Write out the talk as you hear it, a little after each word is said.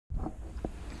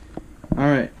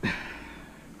Alright,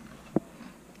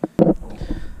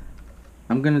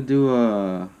 I'm gonna do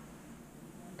a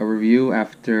review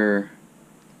after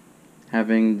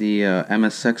having the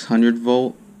MSX 100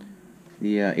 volt,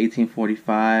 the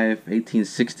 1845,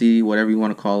 1860, whatever you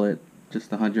want to call it, just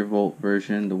the 100 volt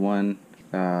version, the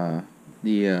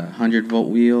 100 volt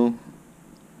wheel.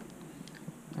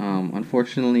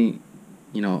 Unfortunately,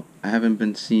 I haven't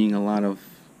been seeing a lot of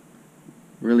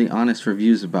really honest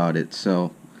reviews about it,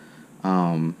 so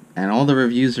and all the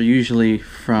reviews are usually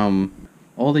from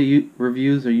when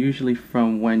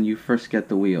you first get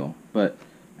the wheel, but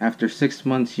after 6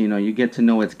 months, you get to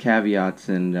know its caveats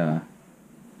and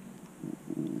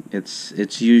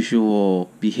its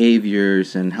usual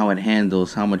behaviors and how it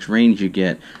handles, how much range you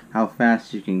get, how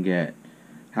fast you can get,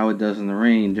 how it does in the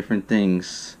rain, different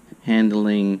things,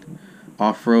 handling,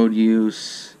 off-road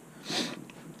use,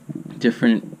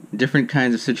 different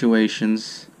kinds of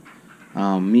situations.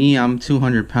 I'm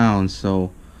 200 pounds,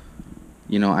 so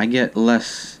I get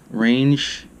less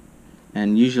range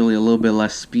and usually a little bit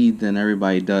less speed than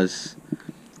everybody does,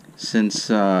 since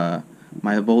my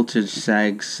voltage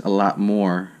sags a lot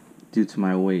more due to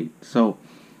my weight. So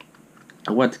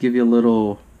I want to give you a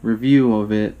little review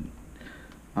of it,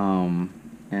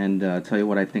 and tell you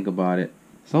what I think about it.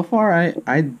 So far,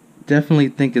 I definitely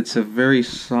think it's a very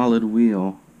solid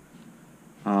wheel.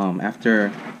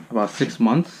 After about 6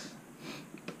 months,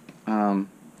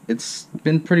 it's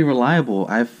been pretty reliable.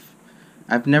 I've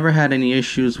never had any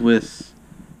issues with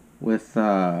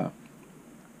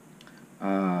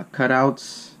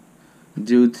cutouts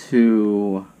due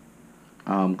to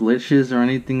glitches or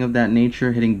anything of that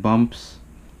nature, hitting bumps.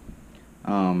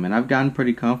 And I've gotten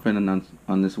pretty confident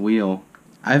on this wheel.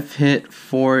 I've hit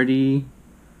 40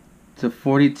 to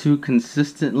 42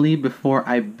 consistently before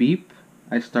I beep.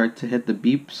 I start to hit the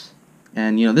beeps,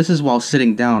 and this is while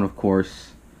sitting down, of course.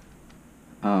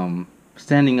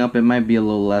 Standing up, it might be a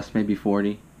little less, maybe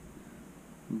 40.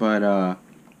 But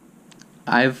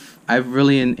I've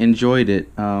really enjoyed it.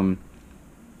 One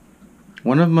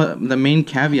of the main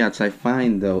caveats I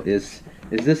find, though, is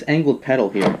this angled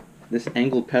pedal here. This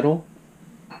angled pedal,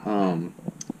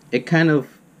 it kind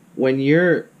of, when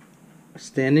you're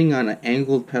standing on an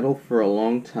angled pedal for a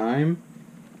long time,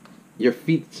 your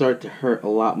feet start to hurt a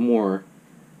lot more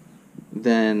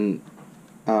than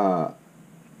a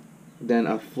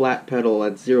flat pedal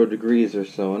at 0 degrees or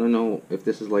so. I don't know if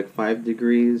this is like 5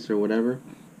 degrees or whatever.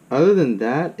 Other than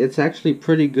that, it's actually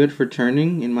pretty good for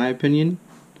turning, in my opinion.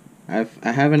 I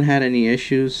haven't had any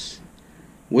issues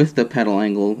with the pedal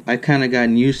angle. I kind of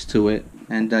gotten used to it.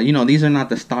 And these are not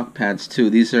the stock pads too.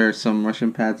 These are some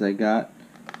Russian pads I got.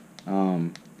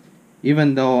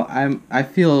 Even though I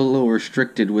feel a little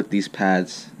restricted with these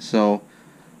pads. So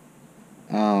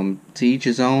to each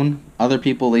his own. Other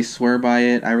people, they swear by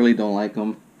it. I really don't like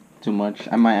them too much.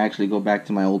 I might actually go back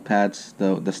to my old pads,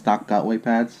 the stock Gotway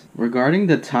pads. Regarding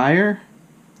the tire,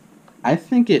 I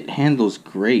think it handles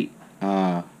great.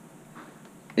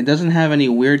 It doesn't have any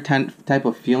weird type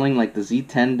of feeling like the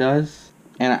Z10 does.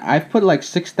 And I've put like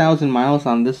 6,000 miles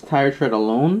on this tire tread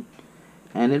alone,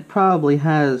 and it probably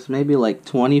has maybe like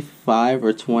 25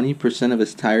 or 20% of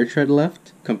its tire tread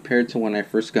left compared to when I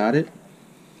first got it.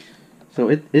 So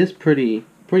it is pretty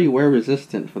wear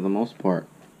resistant for the most part.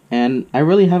 And I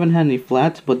really haven't had any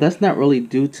flats, but that's not really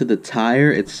due to the tire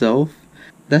itself.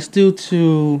 That's due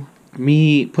to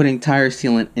me putting tire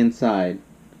sealant inside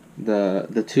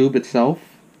the tube itself.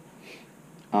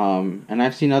 And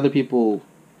I've seen other people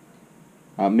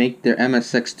make their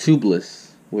MSX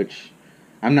tubeless, which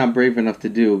I'm not brave enough to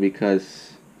do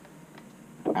because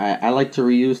I like to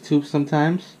reuse tubes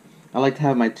sometimes. I like to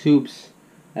have my tubes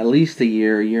at least a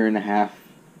year and a half,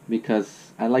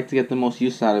 because I like to get the most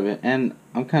use out of it, and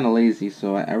I'm kind of lazy,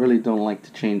 so I really don't like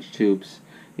to change tubes.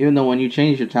 Even though when you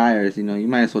change your tires, you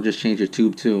might as well just change your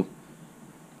tube too.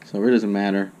 So it really doesn't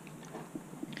matter.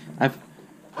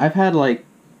 I've had like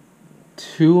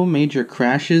 2 major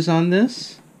crashes on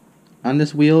this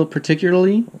wheel,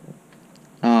 particularly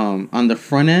on the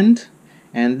front end,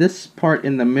 and this part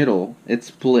in the middle, it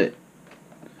split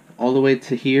all the way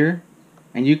to here.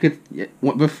 And you could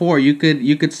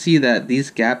see that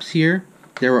these gaps here,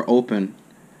 they were open.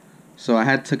 So I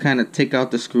had to kind of take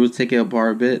out the screws, take it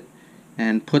apart a bit,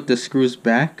 and put the screws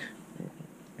back.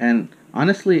 And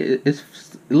honestly, it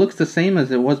looks the same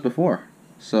as it was before.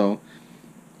 So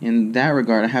in that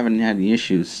regard, I haven't had any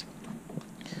issues.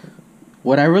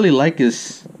 What I really like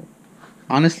is,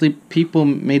 honestly, people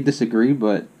may disagree,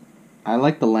 but I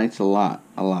like the lights a lot.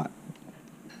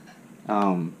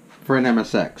 For an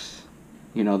MSX.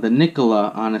 The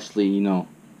Nikola, honestly,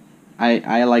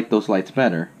 I like those lights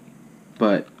better.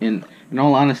 but in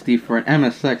all honesty, for an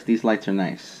MSX, these lights are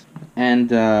nice. And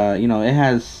you know, it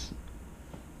has,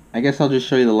 I guess I'll just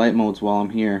show you the light modes while I'm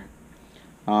here.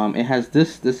 It has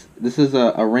this is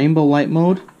a rainbow light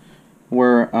mode,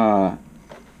 where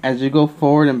as you go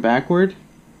forward and backward,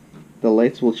 the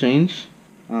lights will change.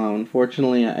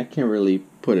 Unfortunately, I can't really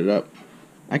put it up.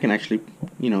 I can actually,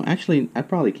 you know, I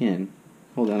probably can.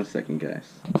 Hold on a second,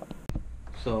 guys.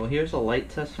 So here's a light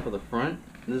test for the front.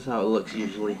 This is how it looks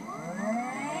usually.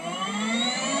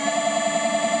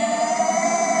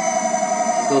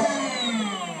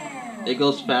 It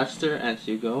goes faster as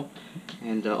you go,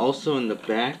 and also in the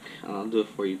back, I'll do it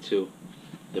for you too.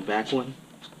 The back one,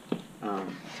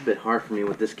 it's a bit hard for me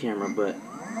with this camera, but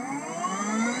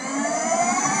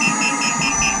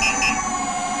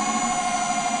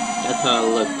that's how it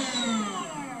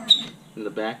looks in the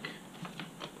back.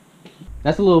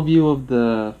 That's a little view of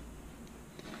the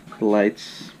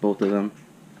lights, both of them.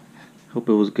 Hope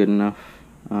it was good enough.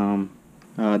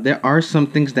 There are some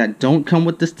things that don't come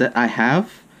with this that I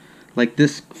have. Like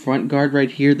this front guard right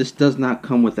here, this does not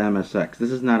come with MSX. This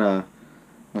is not a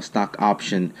stock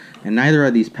option. And neither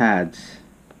are these pads.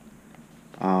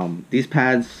 These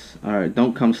pads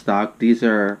don't come stock. These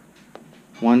are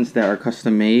ones that are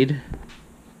custom made.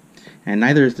 And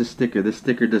neither is the sticker. This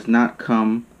sticker does not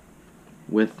come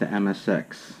with the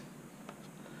MSX.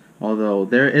 Although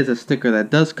there is a sticker that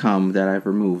does come that I've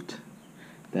removed.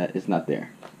 That is not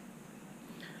there.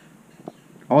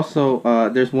 Also,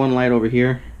 there's one light over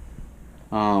here.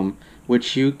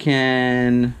 Which you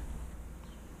can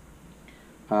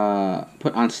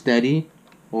put on steady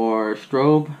or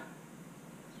strobe,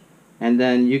 and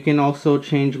then you can also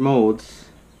change modes.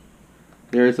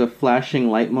 There's a flashing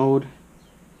light mode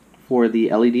for the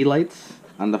LED lights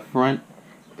on the front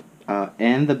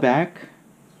and the back,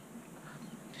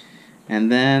 and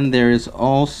then there is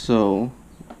also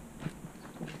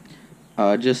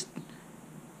just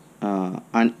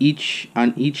on each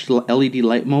LED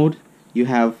light mode, you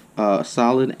have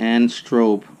solid and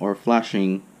strobe, or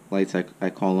flashing lights, I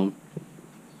call them.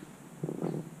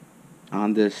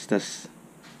 On this, that's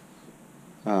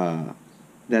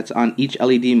on each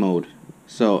LED mode.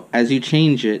 So as you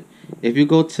change it, if you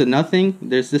go to nothing,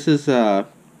 this is I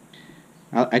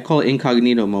call it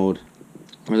incognito mode,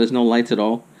 where there's no lights at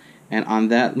all. And on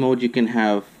that mode, you can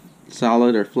have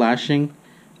solid or flashing,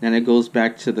 and it goes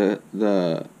back to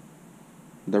the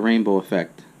rainbow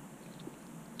effect.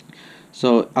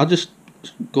 So I'll just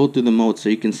go through the mode so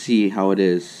you can see how it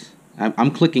is. I'm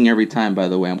clicking every time, by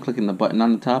the way. I'm clicking the button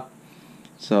on the top,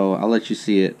 so I'll let you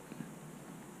see it.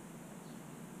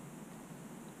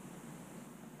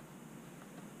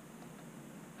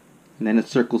 And then it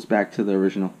circles back to the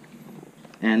original.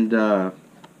 And I'll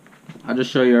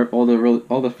just show you all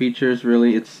the features.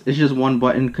 Really, it's just one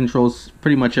button, controls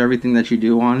pretty much everything that you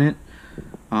do on it,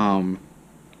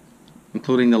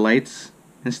 including the lights.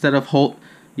 Instead of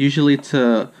usually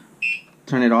to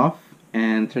turn it off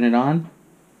and turn it on,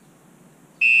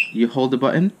 you hold the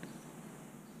button,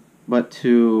 but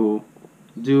to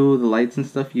do the lights and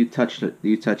stuff, you touch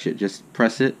it. Just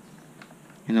press it,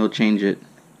 and it'll change it.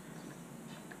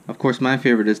 Of course, my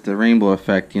favorite is the rainbow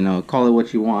effect. You know, call it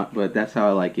what you want, but that's how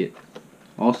I like it.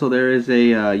 Also, there is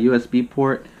a USB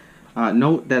port.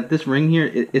 Note that this ring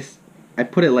here, I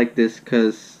put it like this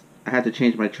because I had to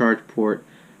change my charge port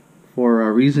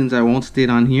for reasons I won't state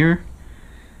on here.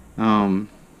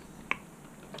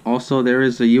 Also, there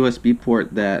is a USB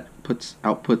port that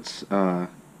outputs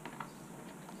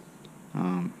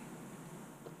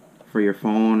for your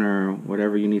phone or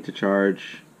whatever you need to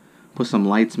charge. Put some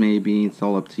lights maybe. It's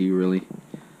all up to you really.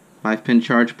 5-pin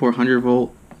charge port, 100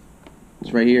 volt.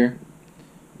 It's right here.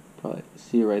 Probably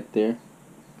see it right there.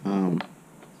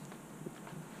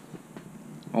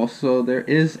 Also, there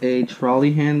is a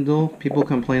trolley handle. People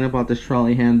complain about this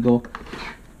trolley handle.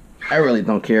 I really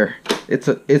don't care. It's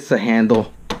a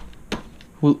handle.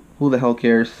 Who the hell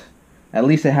cares? At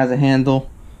least it has a handle.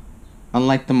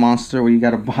 Unlike the Monster where you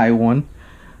gotta buy one.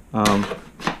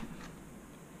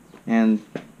 And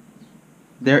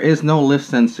there is no lift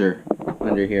sensor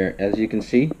under here, as you can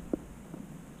see.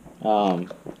 You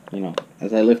know,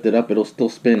 as I lift it up, it'll still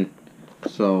spin.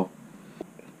 So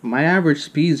my average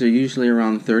speeds are usually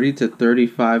around 30 to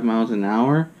 35 miles an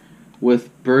hour,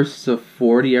 with bursts of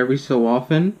 40 every so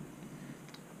often.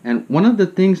 And one of the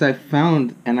things I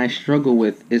found and I struggle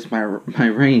with is my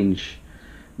range,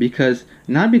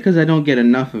 not because I don't get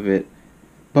enough of it,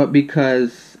 but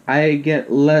because I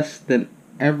get less than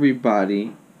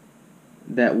everybody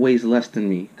that weighs less than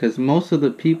me. Because most of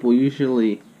the people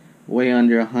usually weigh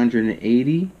under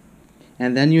 180,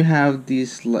 And then you have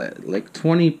these like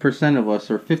 20% of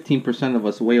us or 15% of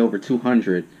us weigh over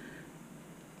 200.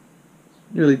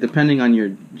 Really depending on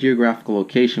your geographical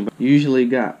location, but you usually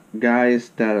got guys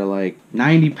that are like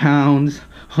 90 pounds,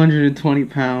 120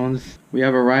 pounds. We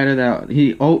have a rider that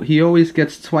he always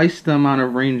gets twice the amount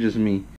of range as me.